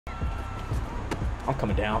I'm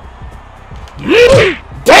coming down. Damn!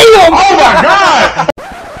 Oh my god!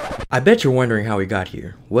 I bet you're wondering how we got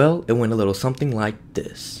here. Well, it went a little something like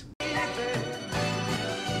this.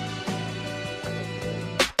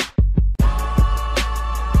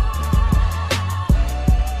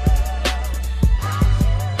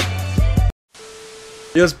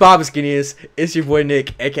 Yo, what's poppin', Skinnians? It's your boy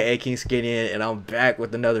Nick, aka Kingskinian, and I'm back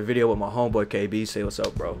with another video with my homeboy KB. Say what's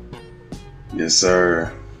up, bro. Yes,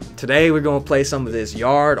 sir. Today we're gonna play some of this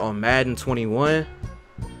yard on Madden 21.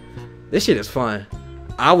 This shit is fun.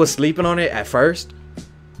 I was sleeping on it at first.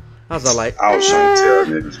 I was like, I was trying to tell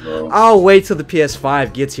niggas, bro. I'll wait till the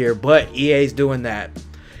PS5 gets here, but EA's doing that.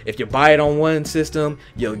 If you buy it on one system,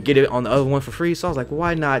 you'll get it on the other one for free. So I was like,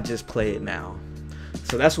 why not just play it now?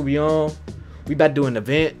 So that's what we on. We about to do an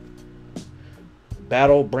event.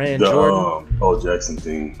 Battle Brand Jordan. Oh, Jackson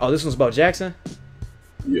thing. Oh, this one's about Jackson?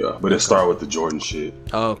 Yeah, but it started with the Jordan shit.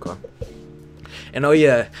 Oh, okay. And oh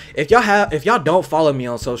yeah, if y'all don't follow me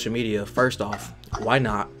on social media, first off, why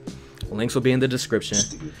not? Links will be in the description.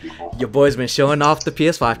 Your boy's been showing off the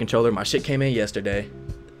PS5 controller. My shit came in yesterday.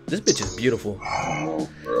 This bitch is beautiful. Oh,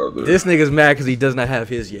 brother. This nigga's mad because he does not have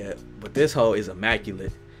his yet. But this hoe is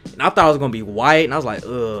immaculate. And I thought it was going to be white. And I was like,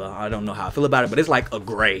 ugh, I don't know how I feel about it. But it's like a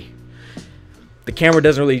gray. The camera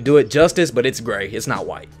doesn't really do it justice, but it's gray. It's not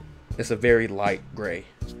white. It's a very light gray.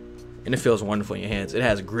 And it feels wonderful in your hands. It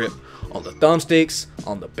has grip on the thumbsticks,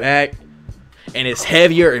 on the back. And it's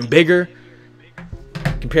heavier and bigger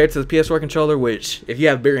compared to the PS4 controller, which if you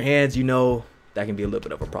have bigger hands, you know that can be a little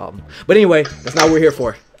bit of a problem. But anyway, that's not what we're here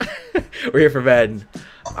for. We're here for Madden.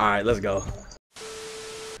 Alright, let's go.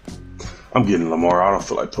 I'm getting Lamar. I don't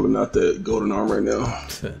feel like pulling out that golden arm right now.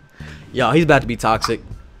 Yo, he's about to be toxic.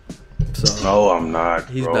 So no, I'm not.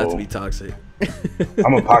 He's bro. about to be toxic.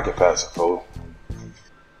 I'm a pocket passer, fool.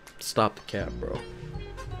 Stop the cap, bro.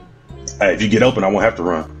 Hey, if you get open, I won't have to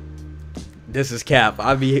run. This is cap.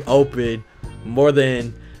 I be open more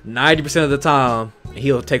than 90% of the time.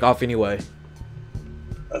 He'll take off anyway.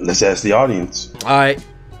 Let's ask the audience. Alright.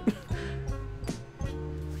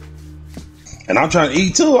 And I'm trying to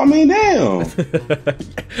eat too. I mean, damn.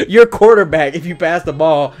 You're quarterback. If you pass the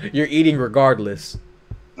ball, you're eating regardless.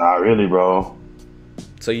 Not really, bro.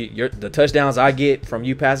 So the touchdowns I get from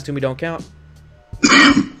you passing to me don't count?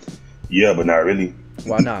 Yeah, but not really.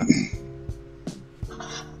 Why not?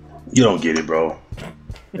 You don't get it, bro.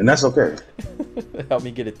 And that's okay. Help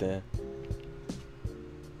me get it then.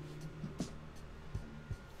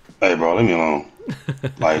 Hey, bro, leave me alone.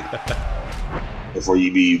 Like, before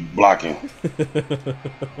you be blocking.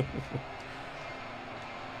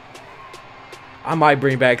 I might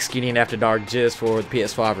bring back Skinny After Dark just for the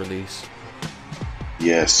PS5 release.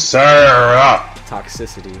 Yes, sir.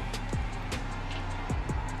 Toxicity.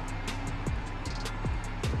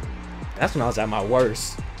 That's when I was at my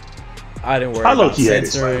worst. I didn't worry about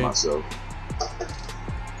censoring. Myself.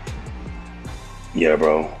 Yeah,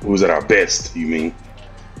 bro. Who was at our best, you mean?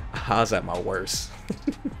 I was at my worst.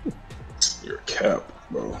 You're a cap,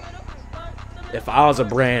 bro. If I was a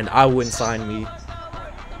brand, I wouldn't sign me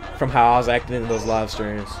from how I was acting in those live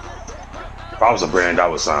streams. If I was a brand, I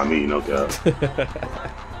would sign me, no cap.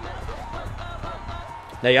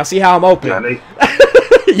 Now, y'all see how I'm open? Yeah,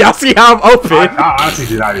 y'all see how I'm open? I honestly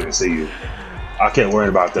did not even see you. I can't worry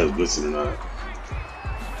about that blitzing or not.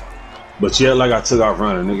 But yeah, like I took off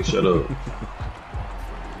running, nigga, shut up.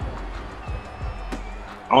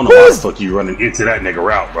 I don't know why the fuck you running into that nigga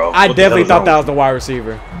route, bro. I definitely thought that was the wide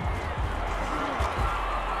receiver.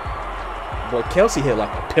 Boy, Kelsey hit like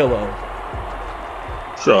a pillow.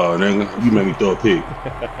 Sure, nigga. You made me throw a pick.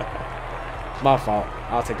 My fault.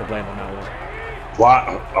 I'll take the blame on that one.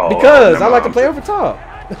 Why? Oh, because I like to play over top.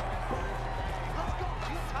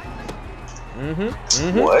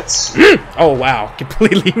 What? Oh wow,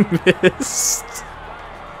 completely missed.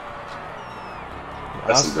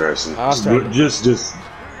 That's embarrassing.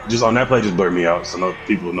 Just on that play, just blur me out so no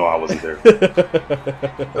people know I wasn't there.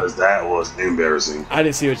 Because that was embarrassing. I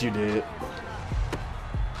didn't see what you did.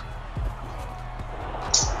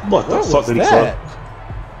 What the fuck did he fuck?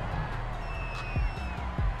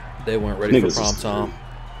 They weren't ready for prime time.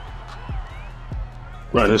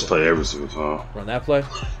 Run this play every single time. Run that play?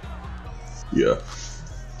 Yeah.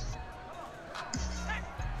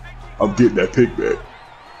 I'm getting that pick back.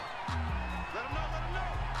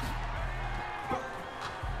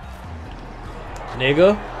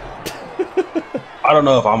 Nigga. I don't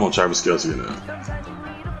know if I'm on Travis Kelce or not.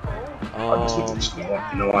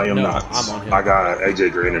 No, I am not. I'm on him. I got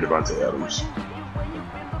AJ Green and Devontae Adams.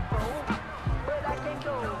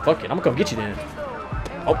 Fuck it, I'm gonna come get you then.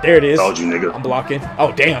 Oh, there it is. Told you, nigga. I'm blocking.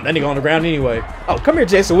 Oh, damn. That nigga on the ground anyway. Oh, come here,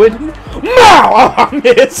 Jason Witten. Wow! Oh, I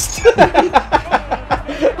missed.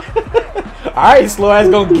 Alright, slow ass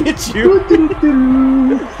gonna get you.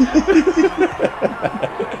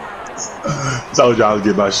 Told you I was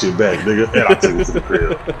getting my shit back, nigga. And I took it to the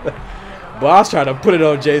crib. But I was trying to put it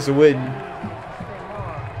on Jason Witten.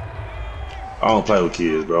 I don't play with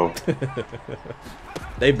kids, bro.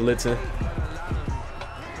 They blitzing.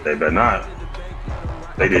 They better not.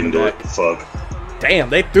 They didn't do it. Fuck. Damn,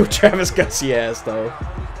 they threw Travis Gutsy ass though.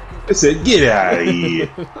 They said, get out of here.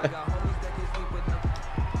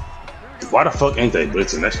 Why the fuck ain't they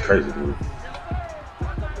blitzing? That's crazy, dude.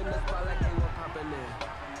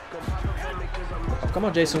 Oh, come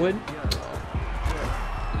on, Jason Witten.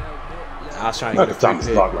 I was trying to Not get the a time to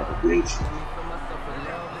free talk pick. like a bitch.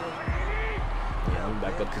 Yeah, I'm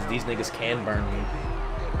back up because these niggas can burn me.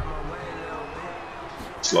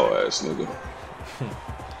 Slow ass nigga.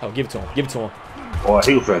 Oh, give it to him. Give it to him. Boy,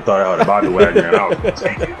 he was finna throw that out the body wagon and I was gonna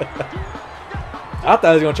take it. I thought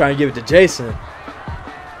he was gonna try and give it to Jason.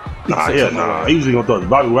 Nah, yeah, nah. He was gonna throw it to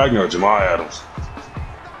Bobby Wagner or Jamal Adams.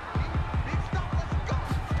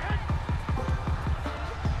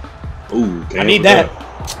 Ooh, I need that.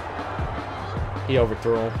 He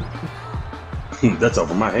overthrew him. That's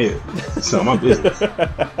over my head. It's not my business. Shit,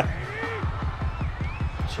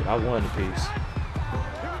 I won the piece.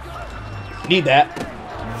 Need that.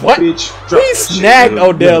 What? Bitch, He snagged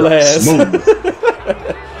Odell ass. Smooth.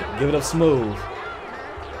 Give it up smooth.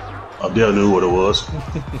 Odell knew what it was.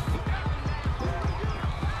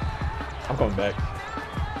 I'm coming back.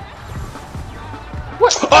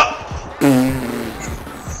 What?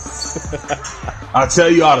 I tell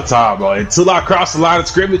you all the time, bro. Until I cross the line of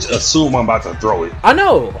scrimmage, assume I'm about to throw it. I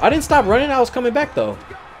know. I didn't stop running. I was coming back though.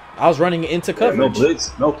 I was running into coverage. No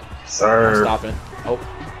blitz. Nope. Sir. I'm stopping. Oh.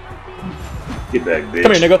 Get back, bitch.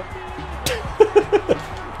 Come here, nigga.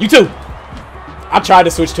 You too. I tried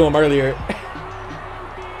to switch to him earlier.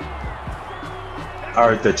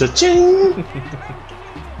 Alright, the cha-ching.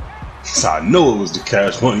 So I know it was the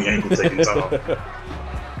Cash Money ankle taking time.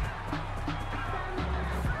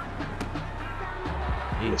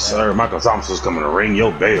 Yes, sir. Michael Thomas was coming to ring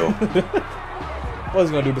your bell. What's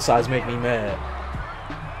he gonna do besides make me mad?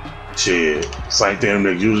 Shit. Same thing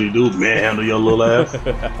they usually do. Manhandle your little ass.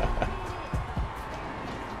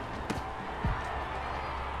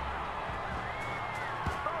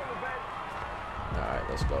 Alright,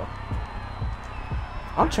 let's go.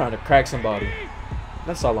 I'm trying to crack somebody.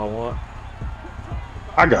 That's all I want.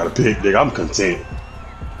 I got a pick, nigga. I'm content.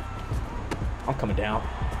 I'm coming down.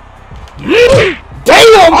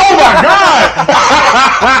 Damn! Oh my god!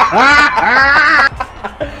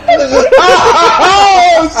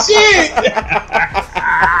 Oh shit!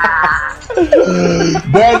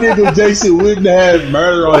 That nigga Jason Witten had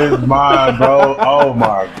murder on his mind, bro. Oh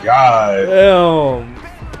my god. Damn.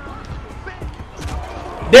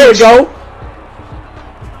 There we go.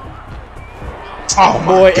 Oh my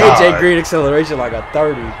boy, god. AJ Green acceleration like a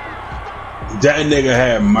 30. That nigga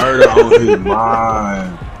had murder on his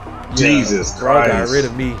mind. Jesus bro, Christ. got rid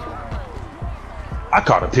of me. I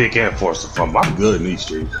caught a pick and forced a fumble. I'm good in these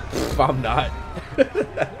streets. I'm not.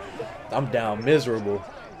 I'm down miserable.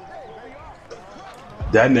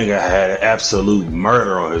 That nigga had absolute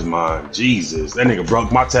murder on his mind. Jesus. That nigga broke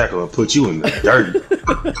my tackle and put you in the dirt.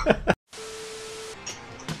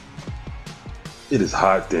 It is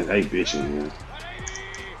hot then. Hey, bitch in here.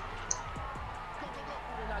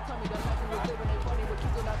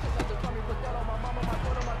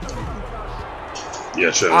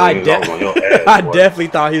 Yeah, sure. I ass, definitely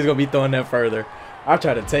thought he was gonna be throwing that further. I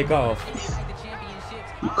tried to take off.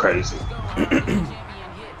 You crazy.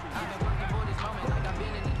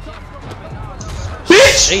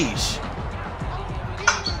 Bitch! Sheesh.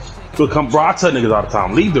 Look, bro, I tell niggas all the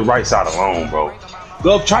time, leave the right side alone, bro.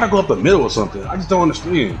 Go up, try to go up the middle or something. I just don't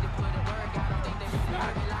understand.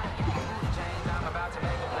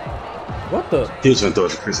 What the? He was gonna throw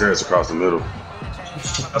it to Chris Harris across the middle.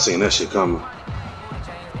 I seen that shit coming.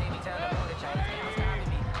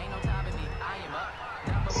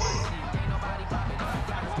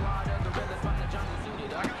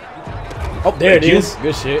 Oh, there it is.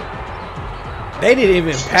 Good shit. They didn't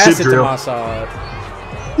even pass it to my side.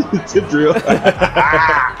 Tip drill.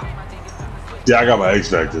 Yeah, I got my X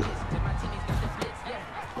Factor.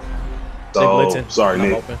 Oh, sorry,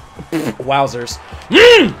 Nick. Wowzers.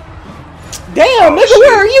 Damn, nigga,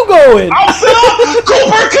 where are you going? I'm still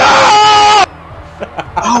Cooper Cup!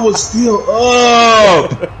 I was still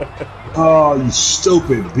up. Oh, you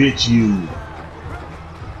stupid bitch, you.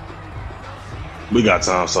 We got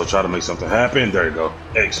time, so try to make something happen. There you go.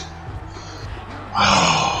 X.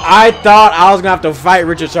 Oh. I thought I was gonna have to fight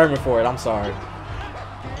Richard Sherman for it. I'm sorry.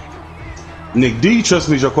 Nick, do you trust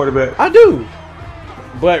me as your quarterback? I do.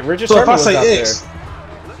 But Richard Sherman was out there.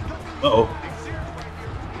 Uh-oh.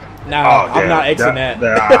 Nah, I'm not Xing that.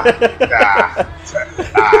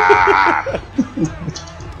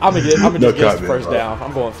 I'm gonna just get the first down.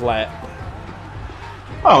 I'm going flat.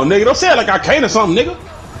 Oh, nigga, don't say it like I can't or something, nigga.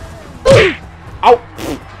 Oh,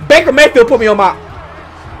 Baker Mayfield put me on my.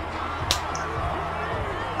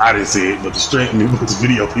 I didn't see it, but the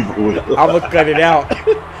video people will. I'm gonna cut it out.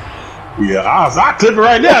 Yeah, I'll clip it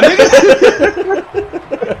right now, nigga.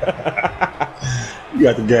 You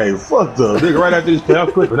got the game fucked up, nigga. Right after this play,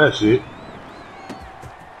 I'm clipping that shit.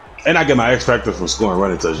 And I get my X factor from scoring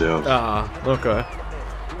running touchdowns. Okay.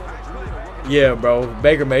 Yeah, bro.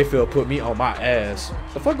 Baker Mayfield put me on my ass.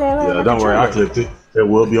 The fuck going on? Yeah, don't worry. I clipped it. It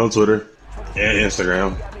will be on Twitter and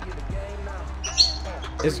Instagram.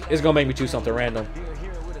 It's gonna make me choose something random.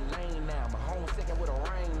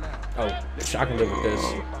 Oh, I can live with this.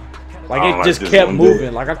 Like it just kept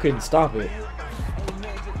moving. Like I couldn't stop it.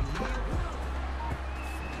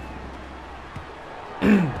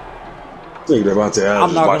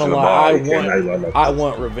 I'm not gonna lie. I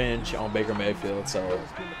want revenge on Baker Mayfield. So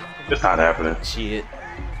it's not happening. Shit.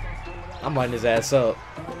 I'm lighting his ass up.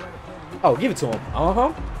 Oh, give it to him.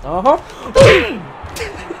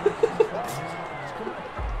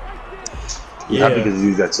 You happy because you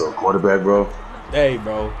use that to a quarterback, bro? Hey,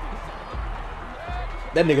 bro.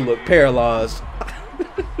 That nigga look paralyzed.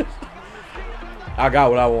 I got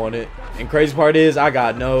what I wanted. And crazy part is, I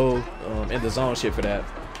got no in the zone shit for that.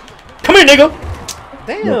 Come here, nigga.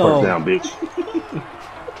 Damn. No first down, bitch.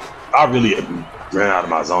 I really ran out of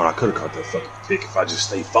my zone. I could have caught that fucking pick if I just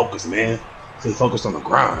stayed focused, man. Stay focused on the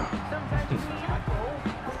grind.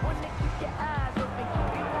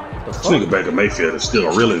 This nigga Baker Mayfield is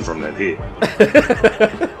still reeling from that hit.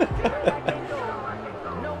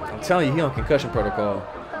 I'm telling you, he on concussion protocol.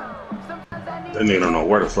 That nigga don't know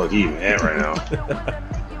where the fuck he even at right now.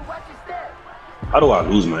 How do I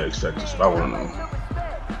lose my X factors? I want to know.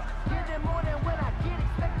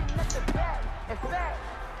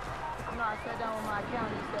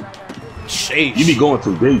 Sheesh. You be going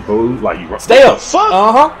too deep, fool. Like you stay up.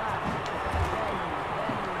 Fuck.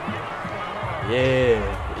 Yeah.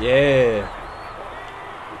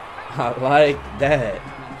 I like that.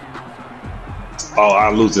 Oh, I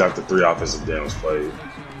lose it after 3 offensive downs played.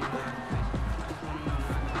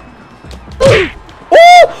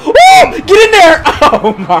 Get in there!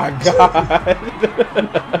 Oh my god.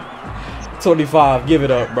 25, give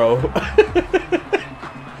it up, bro.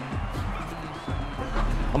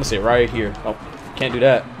 I'm gonna sit right here. Oh, can't do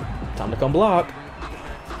that. Time to come block.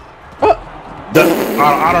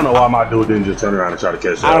 I don't know why my dude didn't just turn around and try to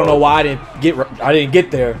catch that. I don't know why I didn't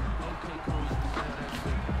get there.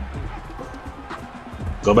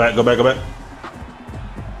 Go back.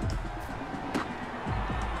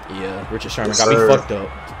 Yeah, Richard Sherman got me fucked up.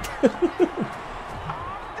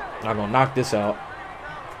 Not gonna knock this out.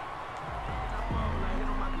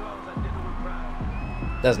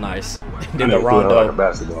 That's nice. Then the rondo. Like a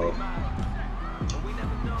basketball.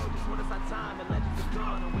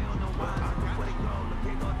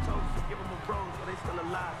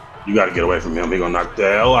 You gotta get away from him. He gonna knock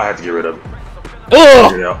that. Oh, I have to get rid of it.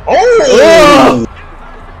 Oh!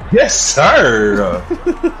 Yes, sir.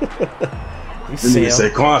 You see him?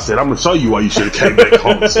 Saquon said, "I'm gonna show you why you should have came back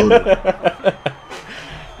home sooner."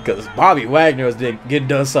 Because Bobby Wagner was getting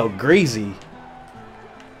done so greasy.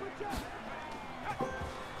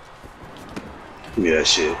 Yeah,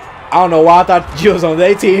 shit. I don't know why I thought you was on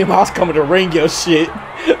their team. I was coming to ring your shit.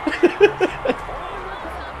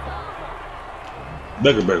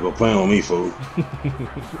 Better go play on me, fool.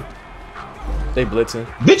 They blitzing.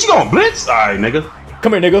 Bitch, you gonna blitz? All right, nigga.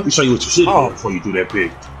 Come here, nigga. Let me show you what you should do before you do that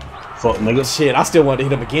pick. Fuck, nigga. Shit, I still want to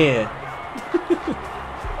hit him again.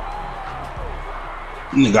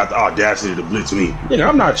 Nigga got the audacity to blitz me. Nigga,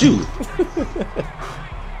 I'm not you.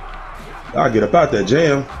 I'll get up out that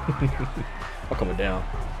jam. I'm coming down.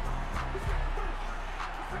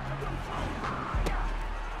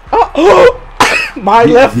 My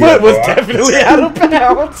left foot was definitely out of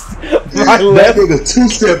bounds. My left nigga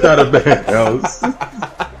 2-stepped out of bounds.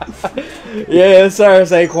 Yes, sir,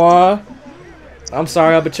 Saquon. I'm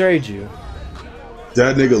sorry I betrayed you.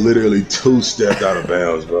 That nigga literally 2-stepped out of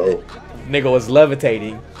bounds, bro. Nigga was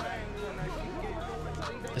levitating.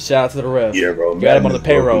 Shout out to the ref. Yeah, bro. You got him on the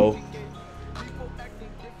payroll.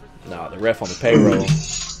 Nah, the ref on the payroll.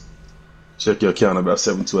 Check your account in about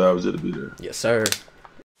 72 hours. It'll be there. Yes, sir.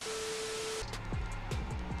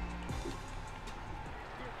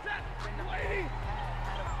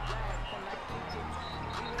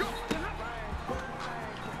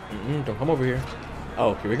 over here.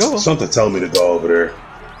 Oh, here we go. Something told me to go over there.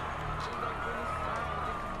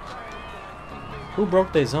 Who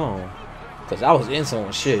broke their zone? Because I was in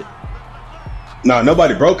someone's shit. Nah,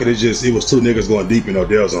 nobody broke it. It's just it was two niggas going deep in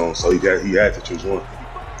Odell's zone, so he had to choose one.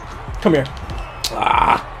 Come here.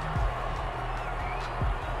 Ah.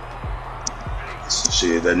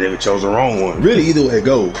 Shit, that nigga chose the wrong one. Really, either way it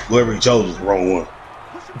go, whoever he chose was the wrong one.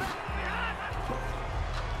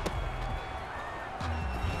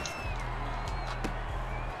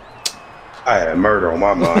 I had murder on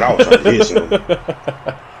my mind. I was trying to hit him.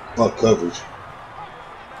 Fuck coverage.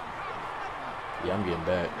 Yeah, I'm getting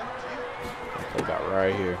back. They got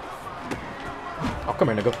right here. Oh, come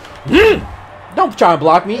here, nigga. Don't try and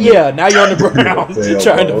block me. Yeah, now you're on the ground. You're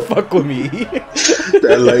trying to fuck with me.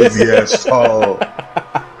 That lazy ass tall.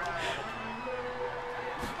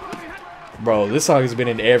 Bro, this song has been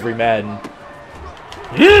in every Madden.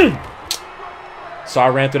 So I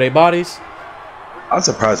ran through their bodies. I'm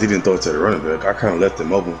surprised he didn't throw it to the running back. I kind of left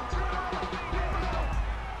him open.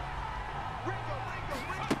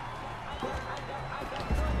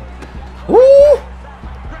 Woo!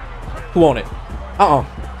 Who on it? Come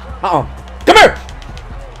here!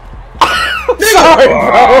 Sorry,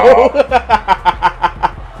 bro!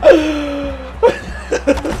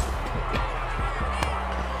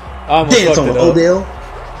 Dance on Odell.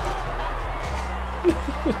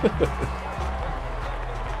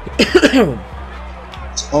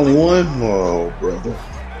 Only one? Oh, brother.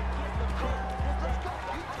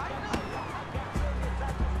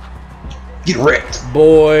 Get wrecked.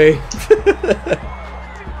 Boy.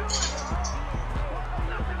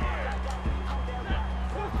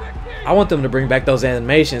 I want them to bring back those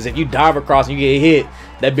animations. If you dive across and you get hit,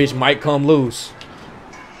 that bitch might come loose.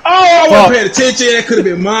 Oh, I wasn't paying attention. That could have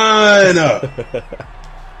been mine.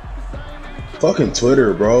 Fucking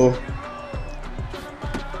Twitter, bro.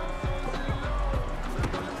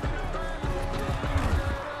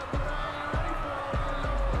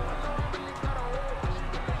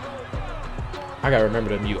 I gotta remember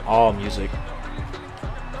to mute all music.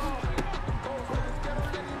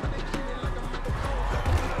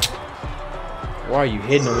 Why are you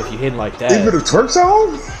hitting them if you hitting like that? Even a twerk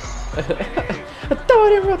song? Throw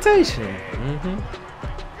it in rotation.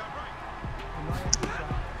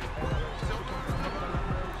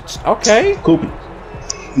 Okay. Cool.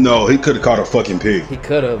 No, he could have caught a fucking pig. He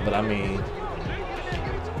could have, but I mean,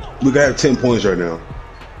 we got 10 points right now.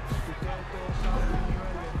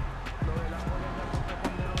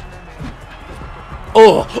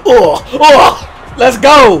 Oh! Let's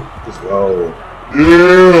go! Let's go.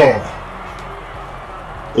 Yeah!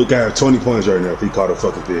 We got 20 points right now if he caught a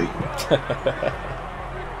fucking pig.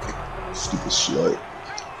 Stupid shit.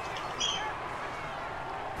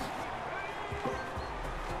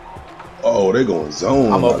 Oh, they going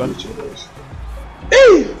zone. I'm open.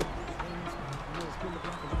 Hey!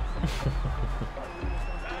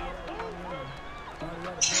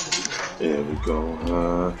 There we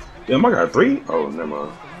go. Damn, I got 3? Oh, never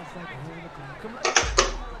mind.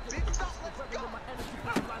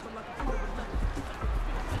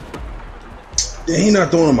 Yeah, he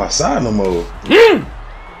not throwing on my side no more.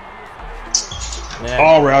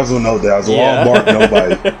 All razzle, no dazzle. Yeah. All bark, no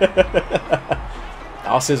bite.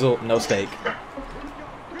 All sizzle, no steak.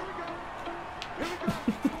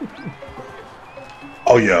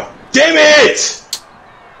 Oh, yeah. Damn it!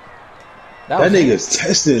 That nigga's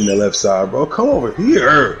testing the left side, bro. Come over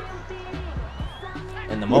here.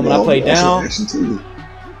 And the moment I play down,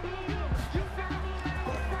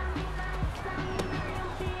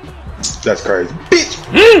 that's crazy, bitch.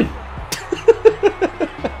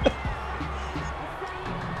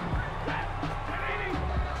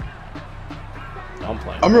 I'm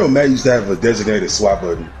playing. I'm real mad. Used to have a designated swap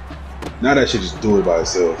button. Now that shit just do it by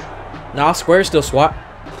itself. Nah, square still swap.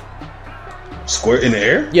 Square in the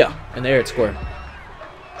air? Yeah, in the air it's square.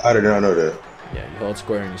 I did not know that. Yeah, you hold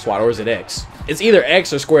square and you swat, or is it X? It's either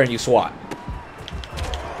X or square and you swat.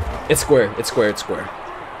 It's square. It's square. It's square.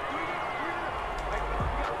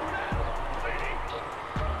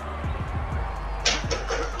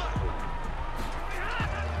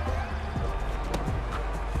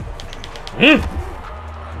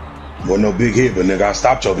 Wasn't no big hit, but nigga, I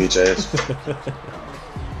stopped your bitch ass.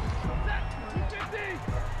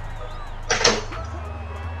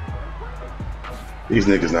 These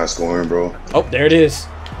niggas not scoring, bro. Oh, there it is.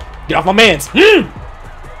 Get off my mans. Cooper!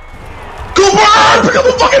 Pick up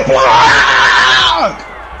the fucking block!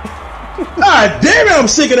 God damn it, I'm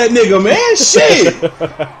sick of that nigga, man. Shit!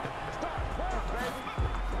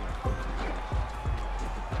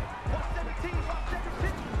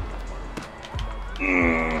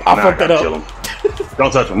 I fucked that up. Kill him.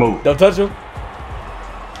 Don't touch him. Move. Don't touch him.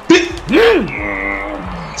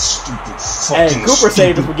 Stupid fucking. Hey, Cooper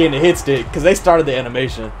saved him from getting a hit stick because they started the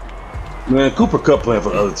animation. Man, Cooper Cup playing for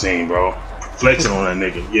the other team, bro. Flexing on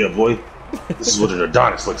that nigga. Yeah, boy. This is what an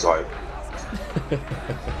Adonis looks like.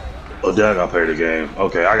 Oh, Dad got paid the game.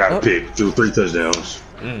 Okay, I got to pick. Threw 3 touchdowns.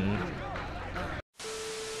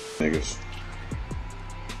 Niggas.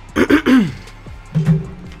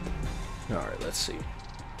 Alright, let's see.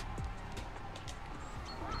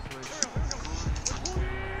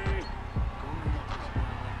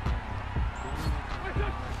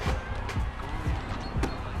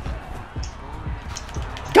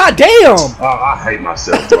 God damn! Oh, I hate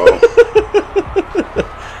myself, bro.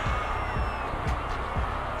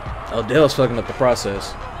 Odell's fucking up the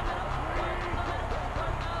process.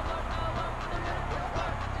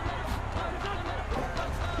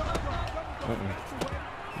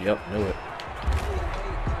 Yep, knew it.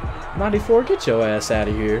 94, get your ass out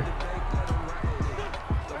of here.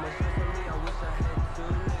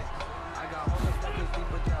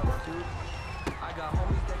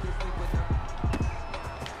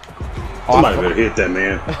 Somebody better hit that,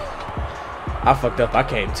 man. I fucked up. I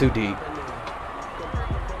came too deep.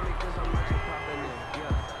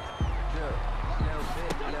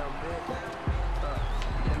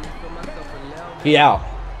 He out.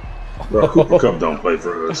 Bro, Cooper Cup don't play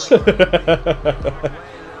for us.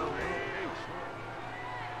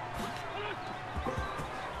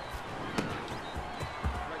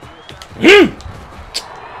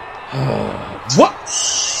 What?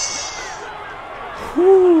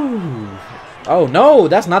 Whew. Oh no,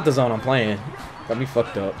 that's not the zone I'm playing. Got me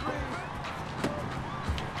fucked up.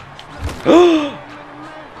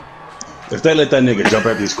 If they let that nigga jump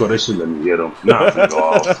after he score, they should let me hit him. Nah, I'm go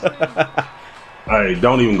off. Hey,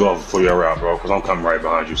 don't even go off for your route, bro, because I'm coming right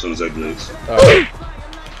behind you as soon as that glitch.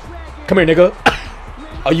 Come here, nigga.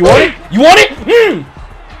 Oh, you want it? You want it?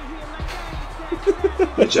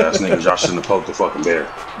 Bitch ass niggas, y'all shouldn't have poked the fucking bear.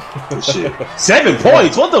 Good shit. 7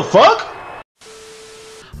 points? What the fuck?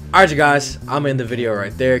 Alright, you guys, I'm in the video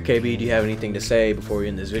right there. KB, do you have anything to say before we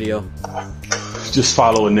end this video? Just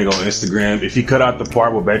follow a nigga on Instagram. If he cut out the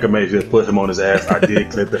part where Baker Mayfield put him on his ass, I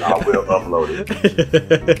did clip it. I will upload it.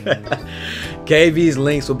 KB's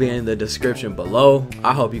links will be in the description below.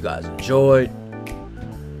 I hope you guys enjoyed.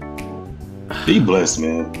 Be blessed,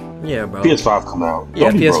 man. Yeah, bro. PS5 come out.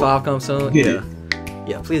 Yeah, PS5 comes soon. Yeah.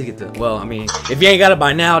 Yeah, please get the. Well, I mean, if you ain't got it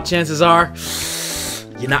by now, chances are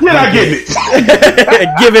you're not getting it.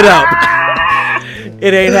 Give it up.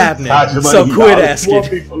 It ain't happening. So quit asking.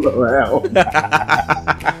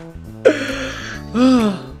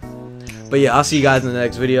 But yeah, I'll see you guys in the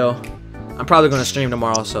next video. I'm probably going to stream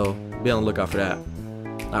tomorrow, so be on the lookout for that.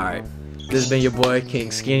 Alright. This has been your boy,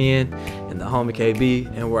 Kingskinian, and the homie KB,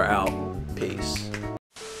 and we're out. Peace.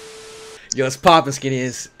 Yo, it's poppin'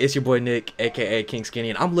 Skinians. It's your boy Nick, aka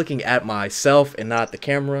Kingskinian. I'm looking at myself and not the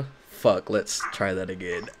camera. Fuck, let's try that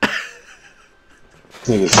again.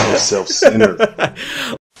 Nigga's so self-centered.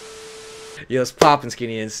 Yo, it's poppin'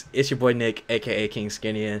 Skinians. It's your boy Nick, aka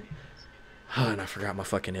Kingskinian. Oh, and I forgot my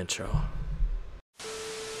fucking intro.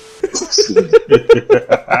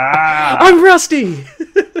 I'm rusty.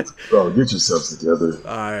 Bro, get yourself together.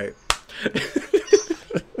 Alright.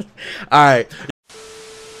 Alright.